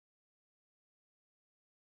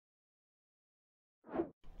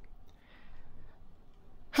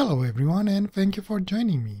Hello everyone, and thank you for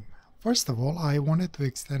joining me. First of all, I wanted to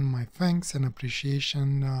extend my thanks and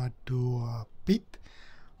appreciation to Pete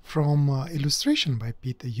from Illustration by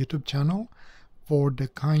Pete, the YouTube channel, for the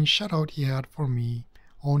kind shout out he had for me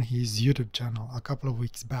on his YouTube channel a couple of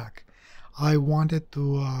weeks back. I wanted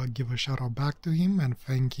to give a shout out back to him and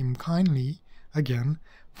thank him kindly again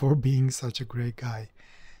for being such a great guy.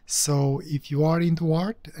 So if you are into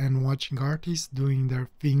art and watching artists doing their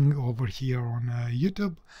thing over here on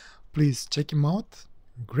YouTube, please check him out.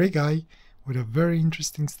 Great guy with a very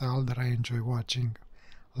interesting style that I enjoy watching.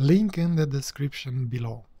 Link in the description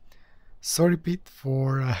below. Sorry Pete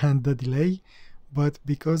for the delay, but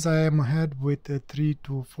because I am ahead with 3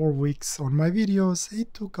 to 4 weeks on my videos,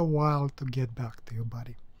 it took a while to get back to you,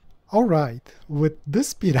 buddy. Alright, with this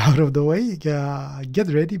speed out of the way, get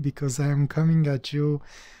ready because I am coming at you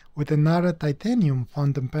with another titanium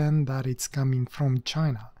fountain pen that it's coming from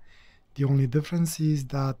China. The only difference is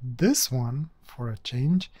that this one, for a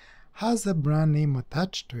change, has a brand name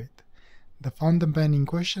attached to it. The fountain pen in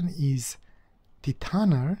question is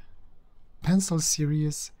Titaner Pencil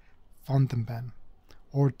Series Fountain Pen,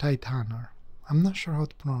 or Titaner. I'm not sure how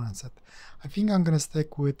to pronounce it. I think I'm gonna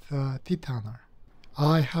stick with Titaner.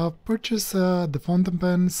 I have purchased the fountain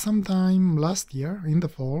pen sometime last year in the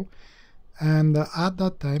fall, and at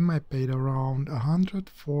that time I paid around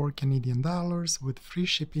 104 Canadian dollars with free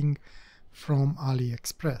shipping from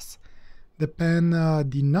AliExpress. The pen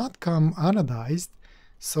did not come anodized,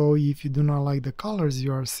 so if you do not like the colors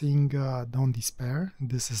you are seeing, don't despair.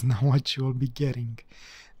 This is not what you will be getting.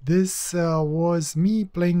 This was me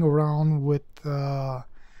playing around with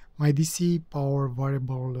my DC power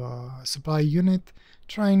variable supply unit,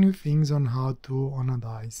 trying new things on how to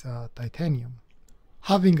anodize titanium.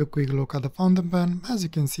 Having a quick look at the fountain pen, as you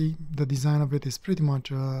can see, the design of it is pretty much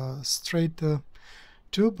a straight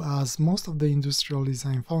tube, as most of the industrial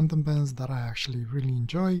design fountain pens that I actually really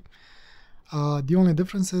enjoy. The only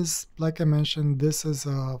difference is, like I mentioned, this is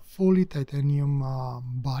a fully titanium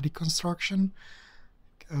body construction.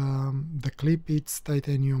 The clip is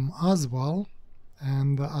titanium as well,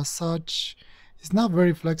 and as such it's not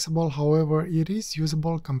very flexible. However, it is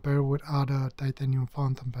usable compared with other titanium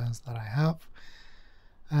fountain pens that I have.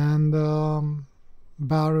 And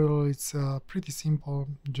barrel, it's pretty simple,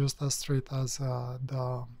 just as straight as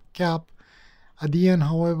the cap. At the end,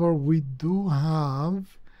 however, we do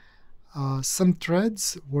have some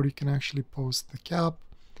threads where you can actually post the cap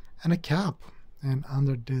and a cap, and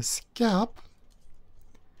under this cap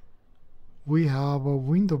we have a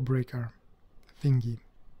window breaker thingy,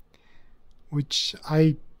 which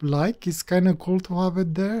I like. It's kind of cool to have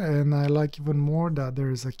it there, and I like even more that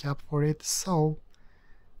there is a cap for it, so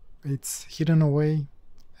it's hidden away,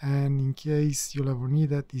 and in case you'll ever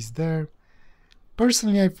need it, it's there.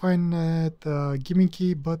 Personally, I find it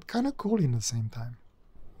gimmicky but kind of cool in the same time.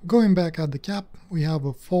 Going back at the cap, we have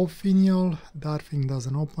a faux finial. That thing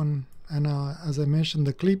doesn't open, and as I mentioned,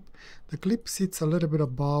 the clip sits a little bit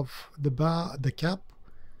above the cap.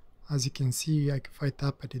 As you can see, if I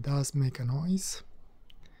tap it, it does make a noise.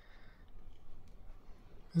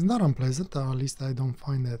 It's not unpleasant, at least I don't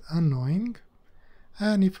find it annoying.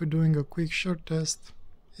 And if we're doing a quick shirt test,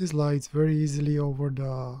 it slides very easily over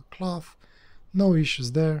the cloth, no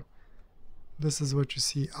issues there. This is what you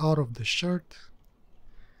see out of the shirt.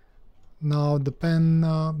 Now the pen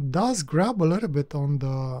does grab a little bit on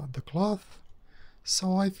the cloth,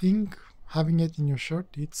 so I think having it in your shirt,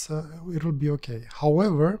 it'll be okay.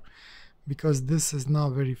 However, because this is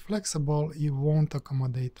not very flexible, it won't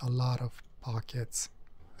accommodate a lot of pockets.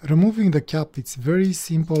 Removing the cap, it's very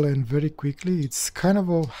simple and very quickly. It's kind of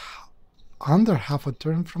under half a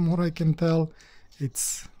turn from what I can tell.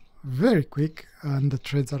 It's very quick, and the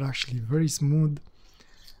threads are actually very smooth,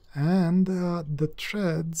 and the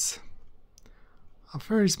threads are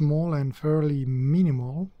very small and fairly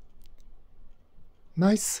minimal.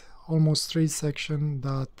 Nice almost straight section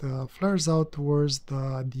that flares out towards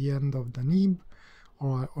the end of the nib,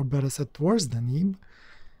 or better said, towards the nib.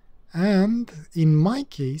 And in my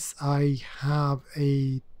case, I have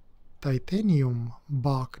a titanium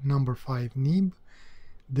Bach number 5 nib.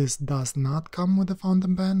 This does not come with a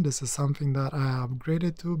fountain pen. This is something that I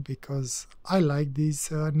upgraded to because I like these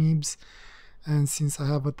nibs, and since I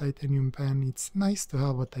have a titanium pen, it's nice to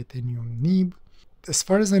have a titanium nib. As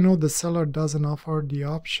far as I know, the seller doesn't offer the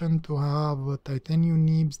option to have titanium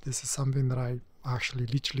nibs. This is something that I actually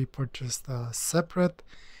literally purchased separate.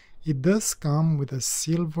 It does come with a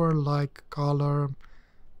silver-like color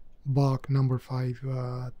Bach number 5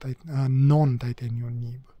 non-titanium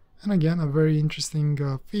nib. And again, a very interesting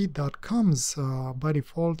feed that comes by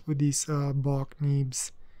default with these Bach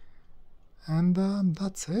nibs. And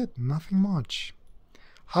that's it, nothing much.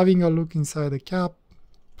 Having a look inside the cap,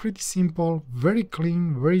 pretty simple, very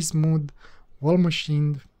clean, very smooth, well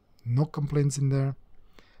machined, no complaints in there.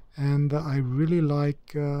 And I really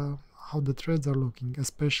like how the threads are looking,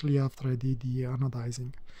 especially after I did the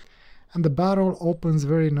anodizing. And the barrel opens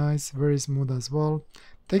very nice, very smooth as well.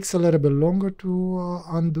 Takes a little bit longer to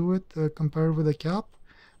undo it compared with the cap,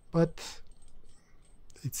 but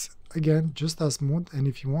it's again just as smooth. And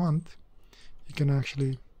if you want, you can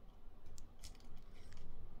actually,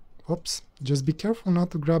 whoops, just be careful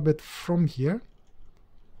not to grab it from here,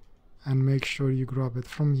 and make sure you grab it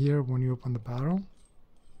from here when you open the barrel.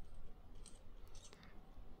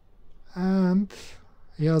 And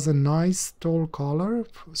he has a nice tall collar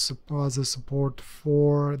as a support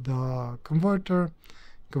for the converter.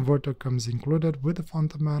 Converter comes included with the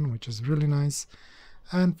fountain pen, which is really nice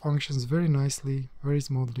and functions very nicely, very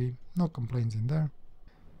smoothly, no complaints in there.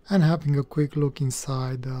 And having a quick look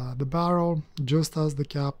inside the barrel, just as the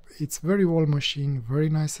cap, it's very well machined, very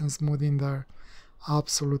nice and smooth in there,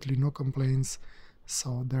 absolutely no complaints.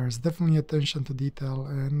 So there's definitely attention to detail,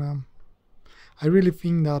 and I really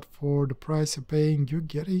think that for the price you're paying, you're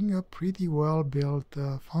getting a pretty well built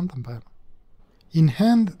fountain pen. In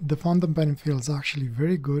hand, the fountain pen feels actually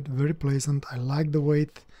very good, very pleasant. I like the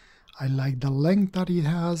weight, I like the length that it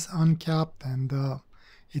has uncapped, and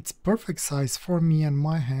it's perfect size for me and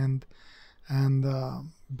my hand. And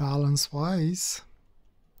balance wise,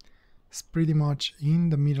 it's pretty much in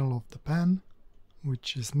the middle of the pen,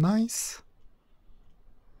 which is nice.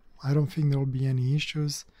 I don't think there will be any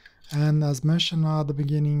issues. And as mentioned at the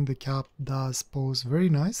beginning, the cap does pose very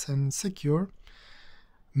nice and secure.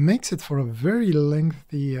 Makes it for a very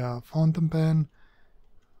lengthy fountain pen.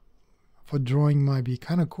 For drawing might be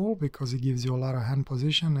kind of cool because it gives you a lot of hand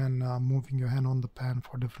position and moving your hand on the pen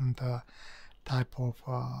for different type of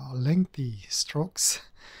lengthy strokes.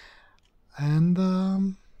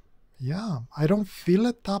 And yeah, I don't feel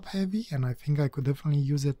it top heavy, and I think I could definitely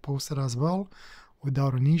use it posted as well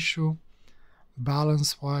without an issue.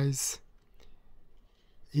 Balance wise,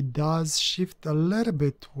 it does shift a little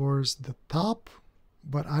bit towards the top,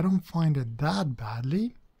 but I don't find it that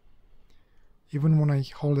badly even when I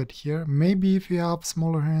hold it here. Maybe if you have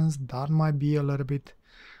smaller hands, that might be a little bit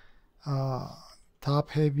top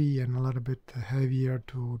heavy and a little bit heavier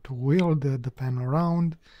to wield the pen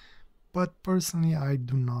around, but personally I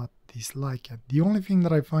do not dislike it. The only thing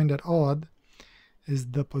that I find that odd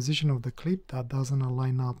is the position of the clip that doesn't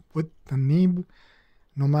line up with the nib.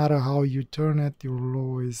 No matter how you turn it, you will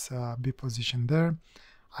always be positioned there.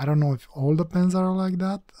 I don't know if all the pens are like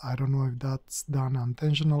that. I don't know if that's done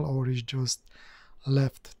intentional or is just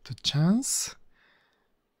left to chance,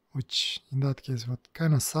 which in that case would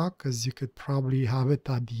kind of suck, because you could probably have it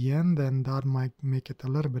at the end and that might make it a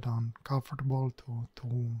little bit uncomfortable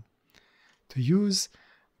to use.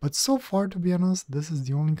 But so far, to be honest, this is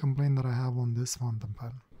the only complaint that I have on this fountain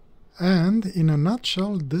pen. And in a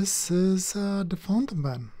nutshell, this is the fountain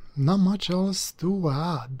pen. Not much else to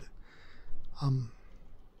add.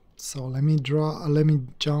 So let me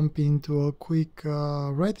jump into a quick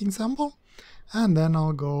writing sample, and then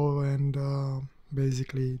I'll go and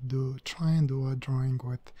basically try and do a drawing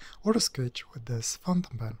with or a sketch with this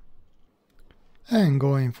fountain pen. And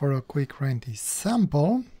going for a quick writing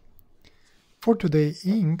sample. For today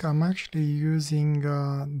ink, I'm actually using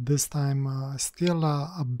this time still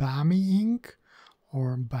a Banmi ink,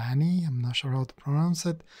 or Bani, I'm not sure how to pronounce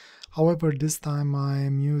it. However, this time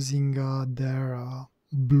I'm using their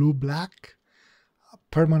blue black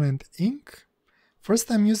permanent ink. First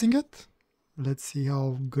time using it. Let's see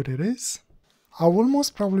how good it is. I will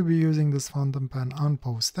most probably be using this fountain pen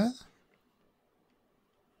unposted.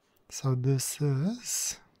 So this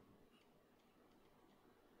is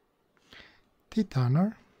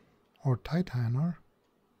Titaner or Titaner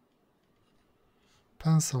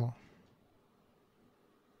pencil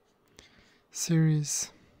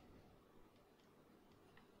series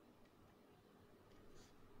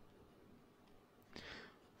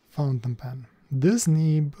fountain pen. This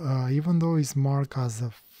nib, even though it's marked as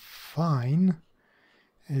a fine,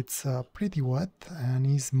 it's pretty wet and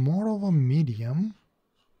is more of a medium,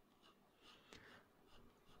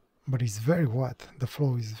 but it's very wet. The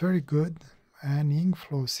flow is very good and ink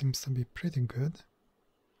flow seems to be pretty good.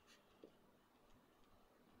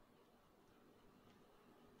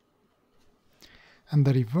 And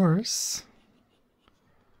the reverse,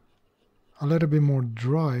 a little bit more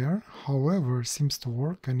drier, however seems to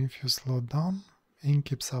work, and if you slow down, ink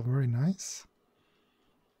keeps up very nice.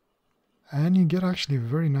 And you get actually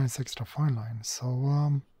very nice extra fine line.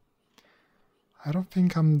 So I don't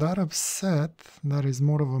think I'm that upset. That is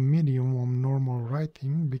more of a medium of normal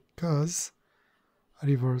writing because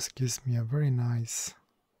reverse gives me a very nice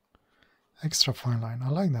extra fine line. I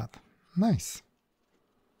like that. Nice.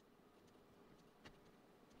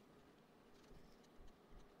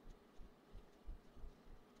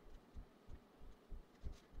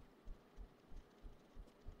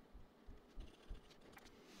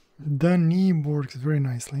 The knee works very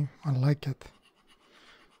nicely. I like it.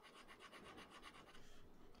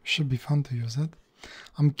 Should be fun to use it.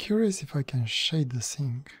 I'm curious if I can shade this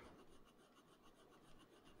ink.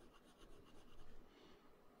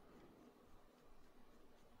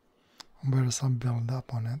 Better some build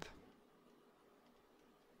up on it.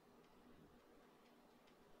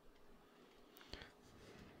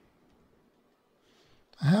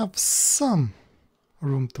 I have some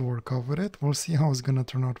room to work out with it. We'll see how it's gonna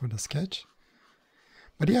turn out with the sketch.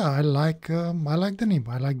 But yeah, I like the nib.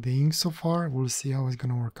 I like the ink so far. We'll see how it's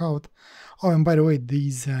gonna work out. Oh, and by the way,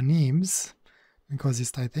 these nibs, because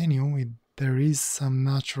it's titanium, there is some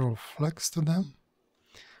natural flex to them.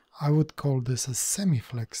 I would call this a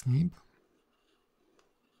semi-flex nib.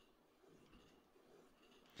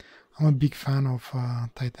 I'm a big fan of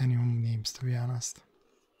titanium nibs, to be honest.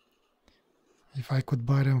 If I could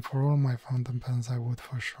buy them for all my fountain pens, I would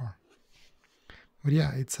for sure. But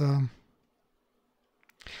yeah, it's a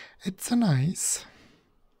nice.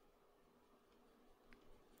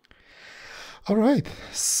 Alright,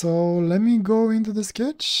 so let me go into the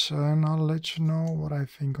sketch and I'll let you know what I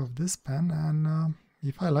think of this pen and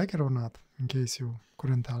if I like it or not, in case you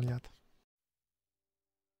couldn't tell yet.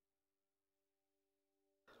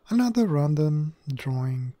 Another random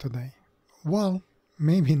drawing today. Well,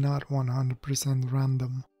 maybe not 100%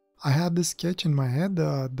 random. I had this sketch in my head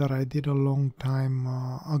that I did a long time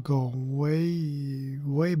ago,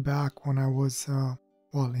 way back when I was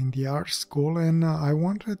in the art school, and I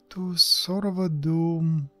wanted to sort of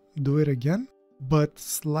do it again, but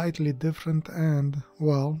slightly different and,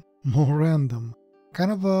 well, more random.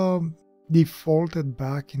 Kind of defaulted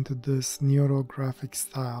back into this neurographic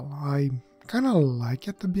style. I kind of like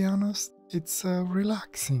it, to be honest. It's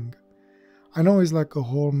relaxing. I know it's like a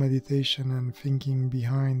whole meditation and thinking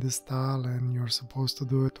behind the style, and you're supposed to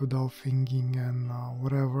do it without thinking and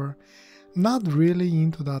whatever. Not really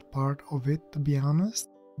into that part of it, to be honest,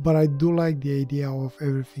 but I do like the idea of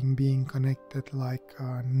everything being connected like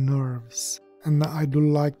nerves. And I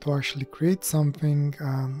do like to actually create something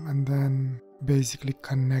and then basically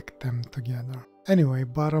connect them together. Anyway,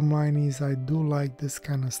 bottom line is I do like this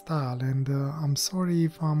kind of style, and I'm sorry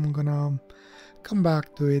if I'm gonna come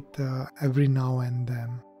back to it every now and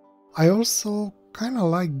then. I also kind of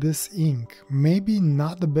like this ink. Maybe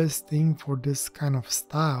not the best thing for this kind of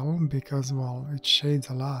style because, well, it shades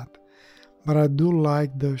a lot, but I do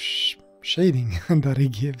like the shading that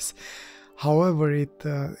it gives. However,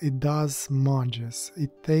 it does smudges.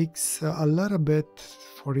 It takes a little bit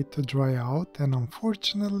for it to dry out, and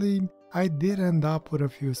unfortunately I did end up with a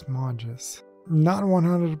few smudges. Not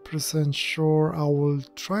 100% sure I will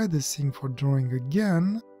try this thing for drawing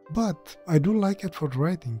again, but I do like it for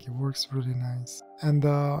writing. It works really nice. And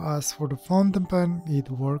as for the fountain pen, it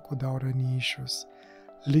worked without any issues.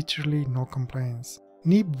 Literally no complaints.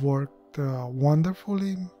 Nib worked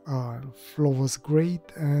wonderfully, flow was great,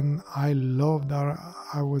 and I love that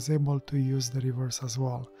I was able to use the reverse as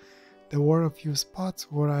well. There were a few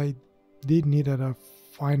spots where I did need a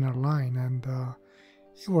finer line, and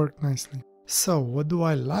it worked nicely. So, what do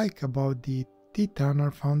I like about the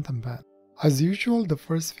T-Tanner fountain pen? As usual, the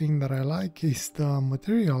first thing that I like is the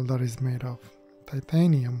material that is made of,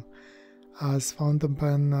 titanium. As fountain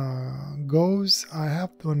pen goes, I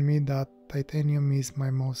have to admit that titanium is my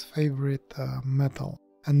most favorite metal.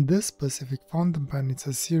 And this specific fountain pen is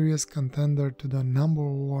a serious contender to the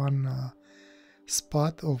 #1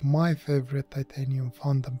 spot of my favorite titanium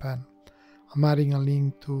fountain pen. I'm adding a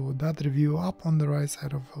link to that review up on the right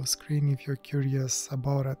side of the screen if you're curious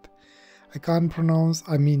about it. I can't pronounce,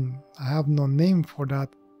 I have no name for that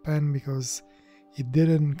pen because it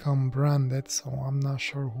didn't come branded, so I'm not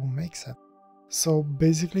sure who makes it. So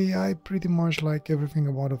basically I pretty much like everything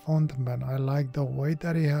about a fountain pen. I like the weight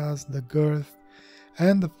that it has, the girth,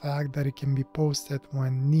 and the fact that it can be posted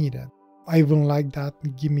when needed. I even like that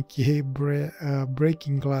gimmicky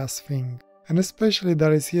breaking glass thing. And especially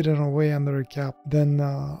that is hidden away under a cap, then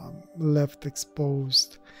left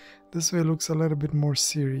exposed. This way it looks a little bit more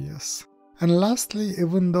serious. And lastly,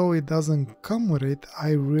 even though it doesn't come with it,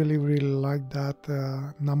 I really like that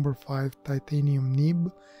 #5 titanium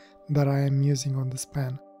nib that I am using on this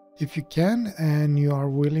pen. If you can and you are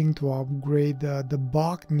willing to upgrade the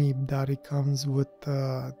back nib that it comes with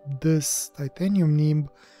this titanium nib,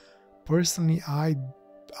 personally I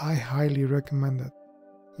highly recommend it.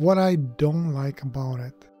 What I don't like about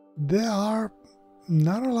it, there are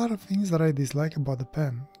not a lot of things that I dislike about the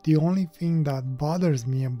pen. The only thing that bothers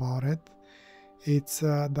me about it, it's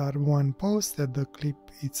that when posted the clip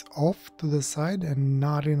it's off to the side and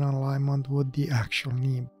not in alignment with the actual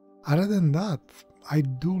nib. Other than that, I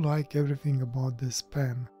do like everything about this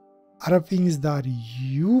pen. Other things that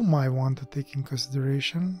you might want to take in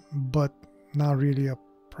consideration, but not really a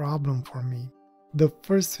problem for me. The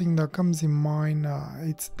first thing that comes in mind,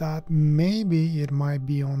 it's that maybe it might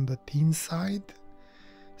be on the thin side.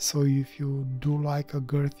 So if you do like a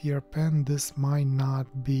girthier pen, this might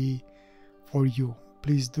not be for you.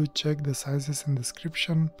 Please do check the sizes in the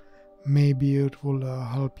description. Maybe it will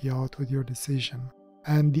help you out with your decision.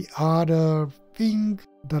 And the other thing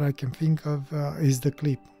that I can think of is the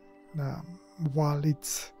clip. While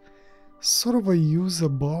it's sort of a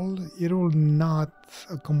usable, it will not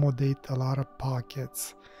accommodate a lot of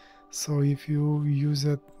pockets. So if you use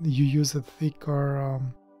a thicker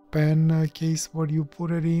pen case where you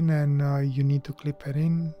put it in and you need to clip it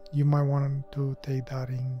in, you might want to take that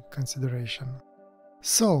in consideration.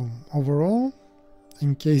 So overall,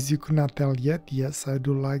 in case you could not tell yet, yes, I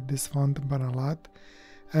do like this fountain pen a lot,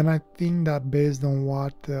 and I think that based on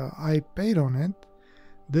what I paid on it,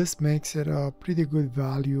 this makes it a pretty good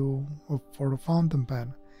value for a fountain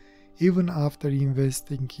pen. Even after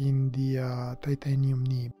investing in the titanium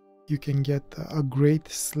nib, you can get a great,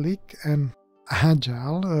 slick and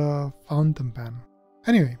agile fountain pen.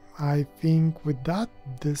 Anyway, I think with that,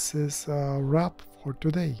 this is a wrap for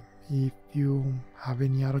today. If you have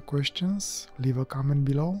any other questions, leave a comment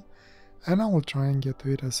below and I will try and get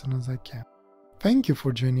to it as soon as I can. Thank you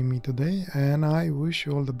for joining me today, and I wish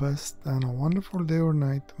you all the best and a wonderful day or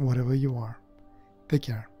night, wherever you are. Take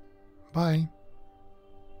care. Bye.